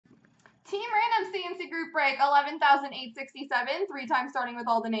Team random C&C group break 11,867. 3 times starting with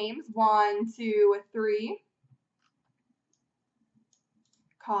all the names. 1, 2, 3.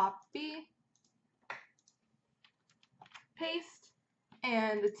 Copy. Paste.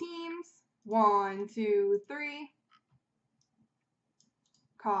 And the teams. 1, 2, 3.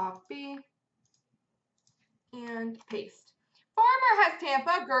 Copy. And paste. Farmer has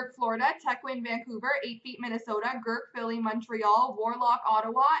Tampa, Girk, Florida, Tequin, Vancouver, 8 feet, Minnesota, Girk, Philly, Montreal, Warlock,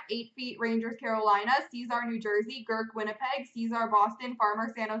 Ottawa, 8 feet, Rangers, Carolina, Caesar, New Jersey, Girk, Winnipeg, Caesar, Boston,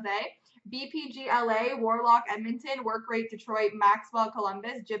 Farmer, San Jose, BPG, LA, Warlock, Edmonton, Work Rate, Detroit, Maxwell,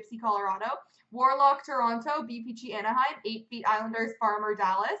 Columbus, Gypsy, Colorado, Warlock, Toronto, BPG, Anaheim, 8 feet, Islanders, Farmer,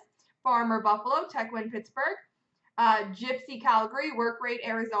 Dallas, Farmer, Buffalo, Tequin, Pittsburgh, Gypsy, Calgary, Work Rate,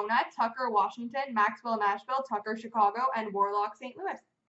 Arizona, Tucker, Washington, Maxwell, Nashville, Tucker, Chicago, and Warlock, St. Louis.